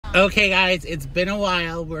Okay guys, it's been a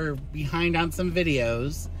while. We're behind on some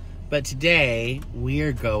videos, but today we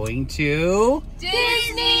are going to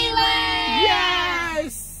Disneyland!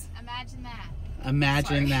 Yes! Imagine that.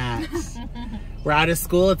 Imagine that. We're out of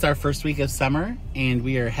school. It's our first week of summer, and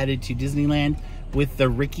we are headed to Disneyland with the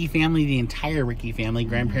Ricky family, the entire Ricky family,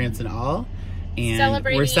 grandparents and all. And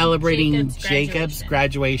we're celebrating Jacob's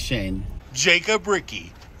graduation. Jacob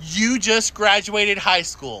Ricky, you just graduated high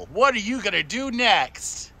school. What are you gonna do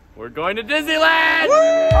next? We're going to Disneyland!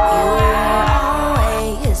 You're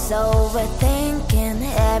always overthinking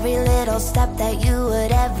every little step that you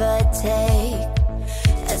would ever take.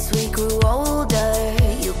 As we grew older,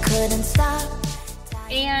 you couldn't stop.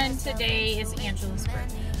 And today is Angela's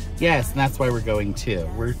birthday. Yes, and that's why we're going too.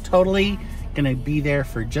 We're totally gonna be there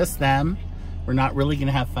for just them. We're not really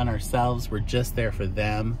gonna have fun ourselves. We're just there for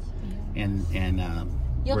them. And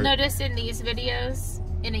you'll notice in these videos,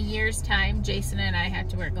 in a year's time, Jason and I have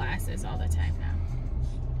to wear glasses all the time now.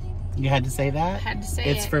 You had to say that? I had to say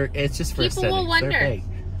it's it. It's just for People will wonder. They're fake.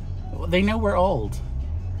 Well, they know we're old.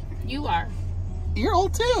 You are. You're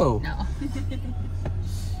old too. No.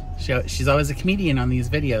 She's always a comedian on these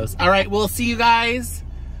videos. All right, we'll see you guys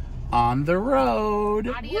on the road.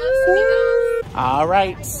 Adios, amigos. All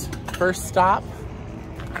right, first stop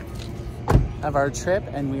of our trip,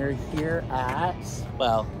 and we are here at,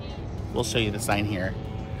 well, we'll show you the sign here.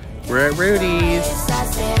 We're at Rudy's.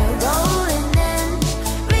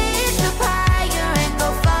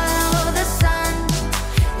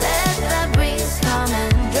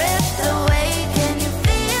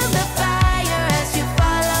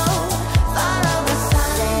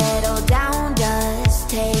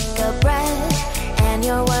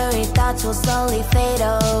 Will slowly fade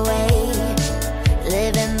away.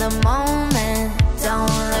 Live in the moment,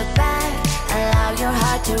 don't look back. Allow your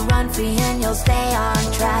heart to run free and you'll stay on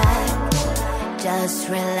track. Just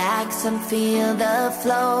relax and feel the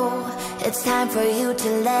flow. It's time for you to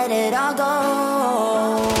let it all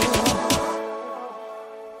go.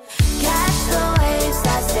 Catch the waves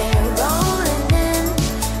as they're rolling in.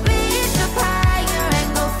 Reach up higher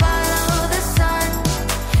and go follow the sun.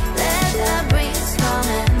 Let the breeze come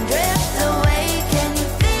in.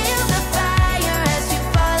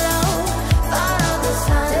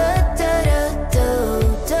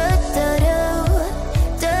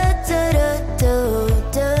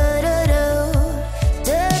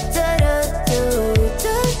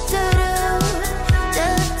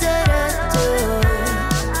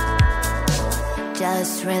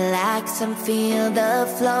 Just relax and feel the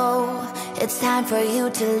flow. It's time for you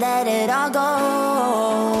to let it all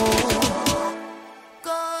go.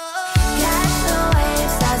 Catch the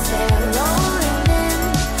waves as they're rolling in.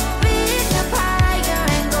 Reach up higher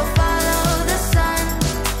and go follow the sun.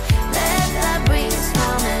 Let the breeze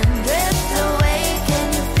come and drift away. Can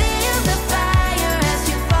you feel the fire as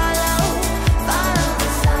you follow the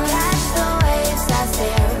sun? Catch the waves as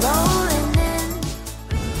they're rolling in.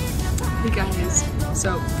 Hey guys.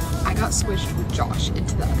 So, I got switched with Josh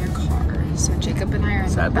into the other car. So, Jacob and I are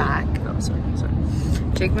in the back. Oh, sorry.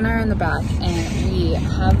 Jacob and I are in the back, and we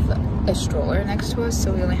have a stroller next to us,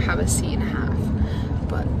 so we only have a seat and a half.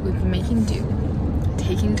 But we've been making do,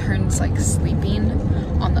 taking turns like sleeping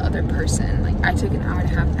on the other person. Like, I took an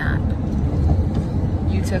hour-and-a-half nap.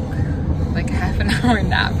 You took like a half an hour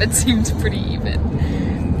nap. It seems pretty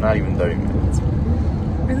even. Not even 30 minutes.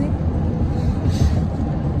 Really?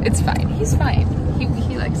 It's fine. He's fine. He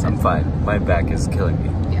likes it. I'm fine. My back is killing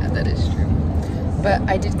me. Yeah, that is true. But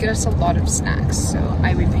I did get us a lot of snacks, so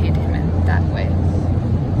I repaid him in that way.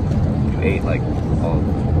 You ate like all of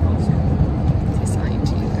them. He's lying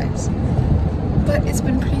to you guys. But it's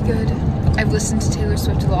been pretty good. I've listened to Taylor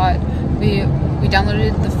Swift a lot. We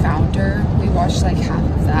downloaded The Founder. We watched like half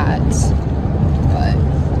of that. But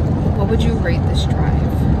what would you rate this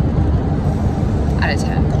drive? Out of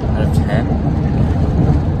 10. Out of 10?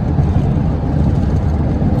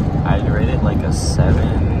 I'd rate it like a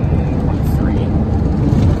 7.3.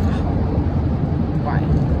 Why?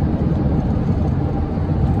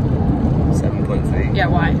 7.3. Yeah,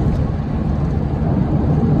 why?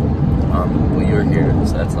 Well, you were here,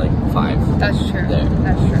 so that's like 5. That's true. There.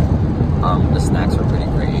 That's true. The snacks were pretty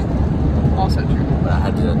great. Also true. But I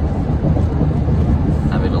had to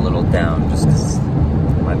have it a little down just because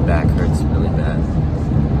my back hurts really bad.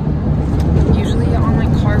 Usually on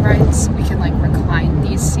like car rides, we can like recline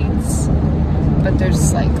these seats, but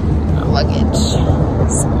there's like luggage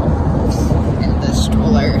in the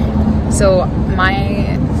stroller. So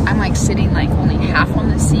I'm like sitting like only half on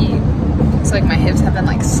the seat. So like my hips have been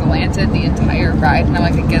like slanted the entire ride, and I'm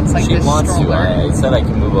like against like this stroller. I said I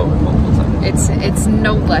can move over multiple times. It's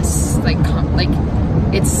no less like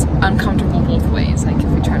it's uncomfortable both ways, like if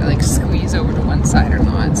we try to like squeeze over to one side or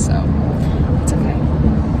not, so it's okay.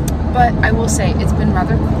 But I will say it's been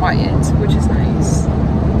rather quiet, which is nice.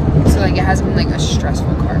 So like it hasn't been like a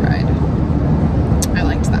stressful car ride. I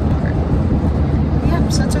liked that part. Yeah,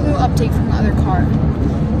 so that's our little update from the other car.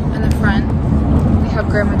 In the front, we have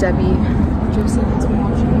Grandma Debbie. Joseph has been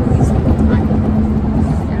watching movies the whole time.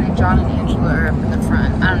 And then John and Angela are up in the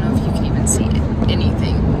front. I don't know if you can even see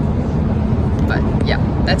anything. But yeah,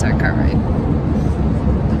 that's our car ride.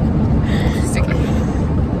 Sticky.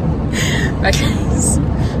 Bye guys.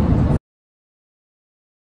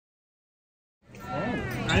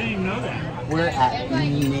 I didn't even know that. We're at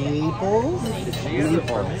Naples.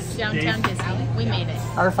 Downtown Disney. We made it.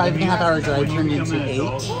 Our 5.5-hour drive turned into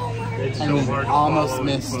 8, and we almost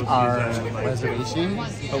missed our reservation.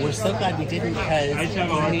 But we're so glad we didn't because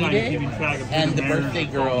we made it, and the birthday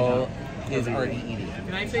girl is already eating.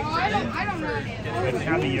 Can I take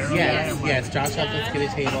Yes. Josh helped us get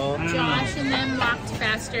a table. Josh and them walked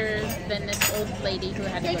faster than this old lady who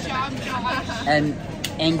had to go to the bathroom.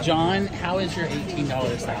 And John, how is your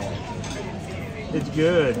 $18 salad? It's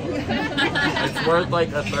good. It's worth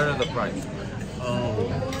like a third of the price. Oh,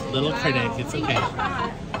 little critic. It's okay.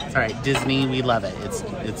 It's all right. Disney, we love it. It's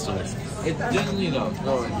delicious. It's Disney though.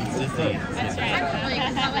 So It's Disney. That's right.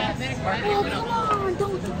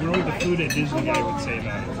 You know what the food at Disney guy would say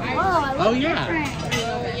about it? Oh yeah. Oh,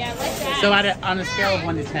 yeah, like that. So on a scale of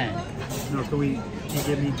 1 to 10. No, can you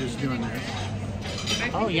get me just doing this?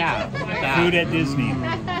 Oh yeah. Look at that. Food at Disney.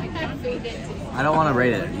 I don't want to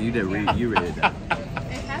rate it. You rated it.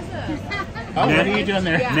 Oh, what are you doing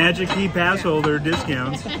there? Magic Key pass holder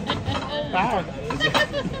discounts. Wow.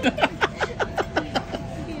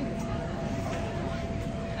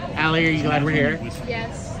 Allie, are you glad we're here?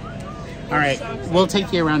 Yes. All right, we'll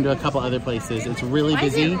take you around to a couple other places. It's really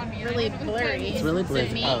busy. Really blurry. It's really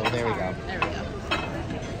blurry. Oh, there we go. There we go.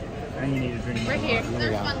 And you need a drink. We're here. There we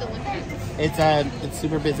They're go. fun to look at. It's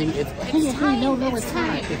super busy. No, it's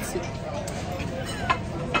not. It's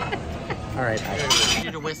all right. I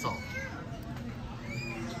need a whistle.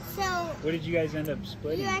 So What did you guys end up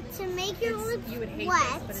splitting? you have to make your lips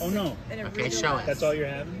wet. Oh no, Okay, show it. that's all you're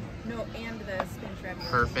having? No, and the spinach ravioli.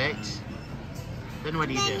 Perfect. Then what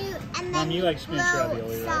do you do? And Mom, then you like spinach blow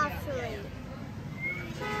ravioli, right? softly.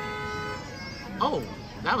 Oh,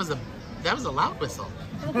 that was a loud whistle.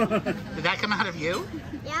 Did that come out of you?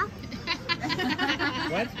 Yeah.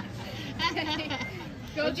 What?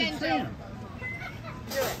 Go again, Joe.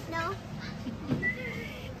 No.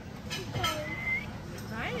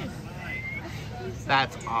 Nice.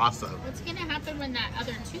 That's awesome. What's gonna happen when that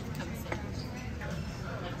other tooth comes in?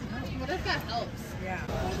 What if that helps?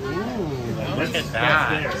 Ooh, look at That's that.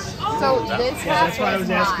 theirs. So this Yeah, half that's why I was is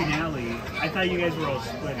asking mine, Allie. I thought you guys were all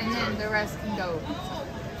split. and then the rest can go.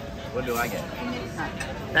 What do I get?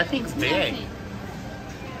 That thing's big.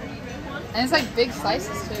 And it's like big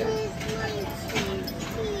slices too.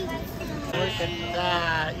 Look at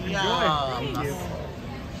that. Thank Yum. you.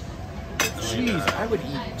 Jeez, I would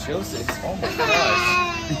eat Joseph's. Oh my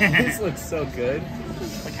gosh. This looks so good.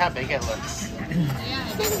 Look how big it looks.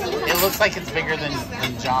 It looks like it's bigger than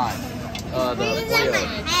John. The pollo.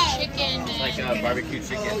 Chicken It's like and barbecue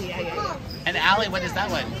chicken. And Allie, what is that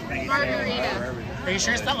one? margarita. Are you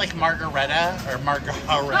sure it's not like margarita or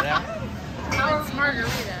margarita? How's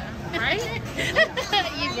margarita? Right?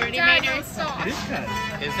 You've already made your sauce. It is cut.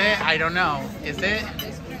 Is it? I don't know. Is it?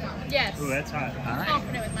 Yes. Ooh, that's hot. All right.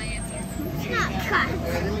 Confident with my answer. It's not cut.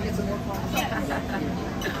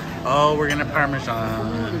 Oh, we're gonna Parmesan. All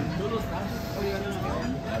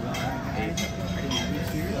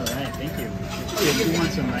right, thank you. If you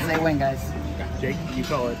want some, right? when, guys. Jake, you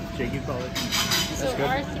call it. Jake, you call it. So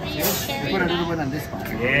R3 is sharing Put a little that. bit on this one.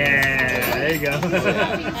 Yeah, there you go.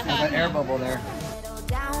 An air bubble there.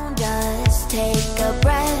 Down, just take a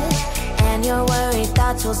breath, and your worried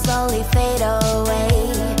thoughts will slowly fade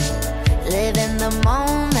away. Live in the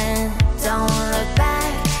moment, don't look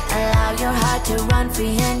back. Allow your heart to run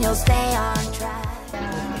free, and you'll stay on track.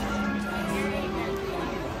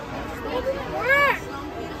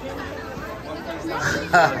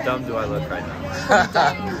 How dumb do I look right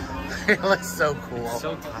now? It looks so cool.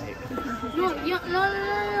 So tight.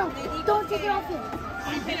 No. Don't take it off him.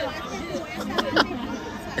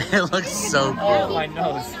 It looks so Oh, cool. my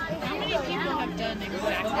nose. How many people have done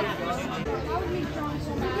exactly that?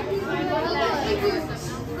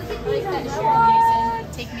 Like that shirt,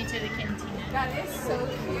 Jason. Take me to the cantina. That is so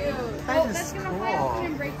cute. That is cool.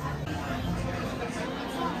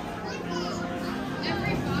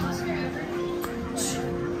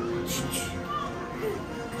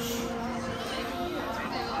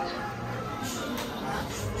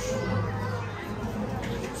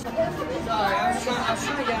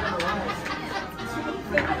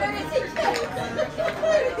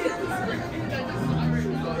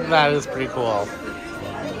 That is pretty cool.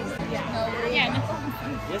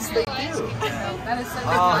 Yes, they do.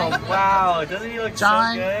 Oh, wow. Doesn't he look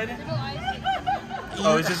John. so good?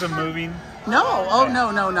 Oh, is this a moving? No. Oh,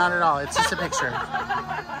 no, not at all. It's just a picture.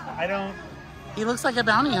 I don't... He looks like a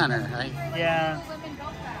bounty hunter. Right? Yeah.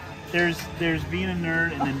 There's being a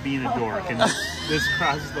nerd and then being a dork, and this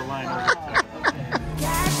crosses the line.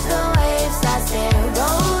 Catch the waves as they're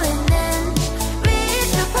rolling in.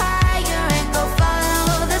 Reach up higher and go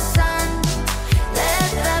follow the sun. Let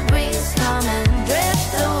the breeze come and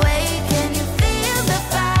drift away. Can you feel the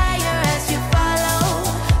fire as you follow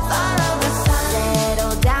the sun?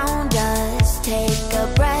 Settle down, just take a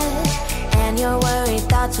breath, and your worried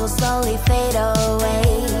thoughts will slowly fade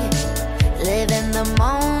away. Live in the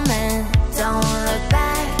moment, don't look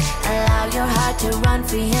back. Allow your heart to run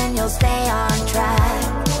free and you'll stay on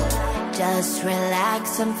track. Just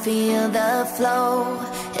relax and feel the flow.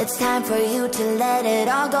 It's time for you to let it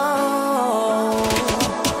all go.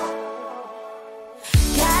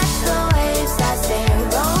 Catch the waves as they're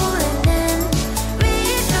rolling in.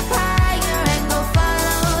 Reach up higher and go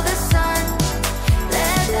follow the sun.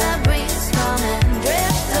 Let the breeze come and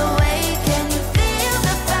drift away. Can you feel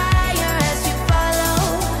the fire as you follow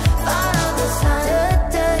the sun?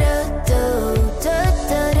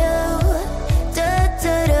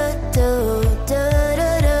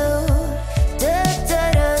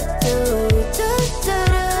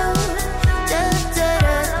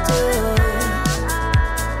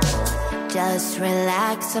 Just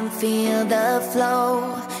relax and feel the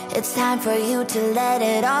flow. It's time for you to let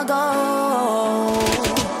it all go.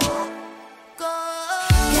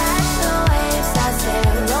 Catch the waves as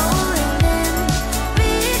they're rolling in.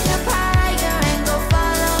 Reach up higher and go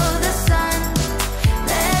follow the sun.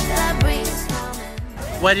 Let the breeze come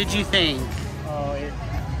in. What did you think Oh,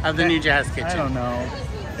 of the new Jazz Kitchen? I don't know.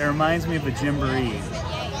 It reminds me of a Gymboree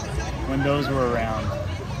when those were around.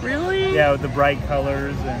 Really? Yeah, with the bright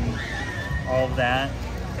colors and all of that.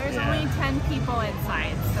 There's only 10 people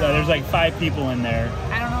inside, so So there's like 5 people in there.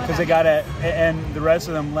 I don't know what Because that they got a, and the rest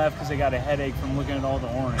of them left because they got a headache from looking at all the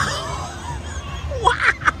orange. means.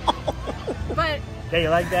 But Hey, you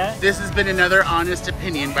like that? This has been another honest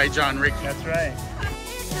opinion by John Ricky. That's right.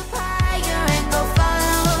 Reach up higher and go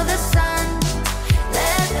follow the sun.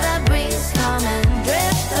 Let the breeze come and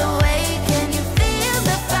drift away. Can you feel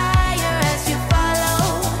the fire as you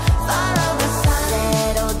follow the sun?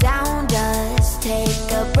 Settle down, just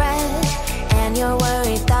take a breath, and your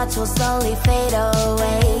worried thoughts will slowly fade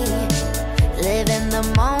away. Live in the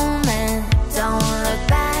moment, don't look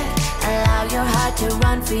back. Allow your heart to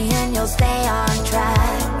run free and you'll stay on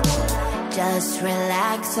track. Just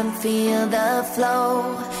relax and feel the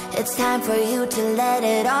flow. It's time for you to let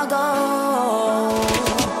it all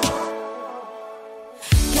go.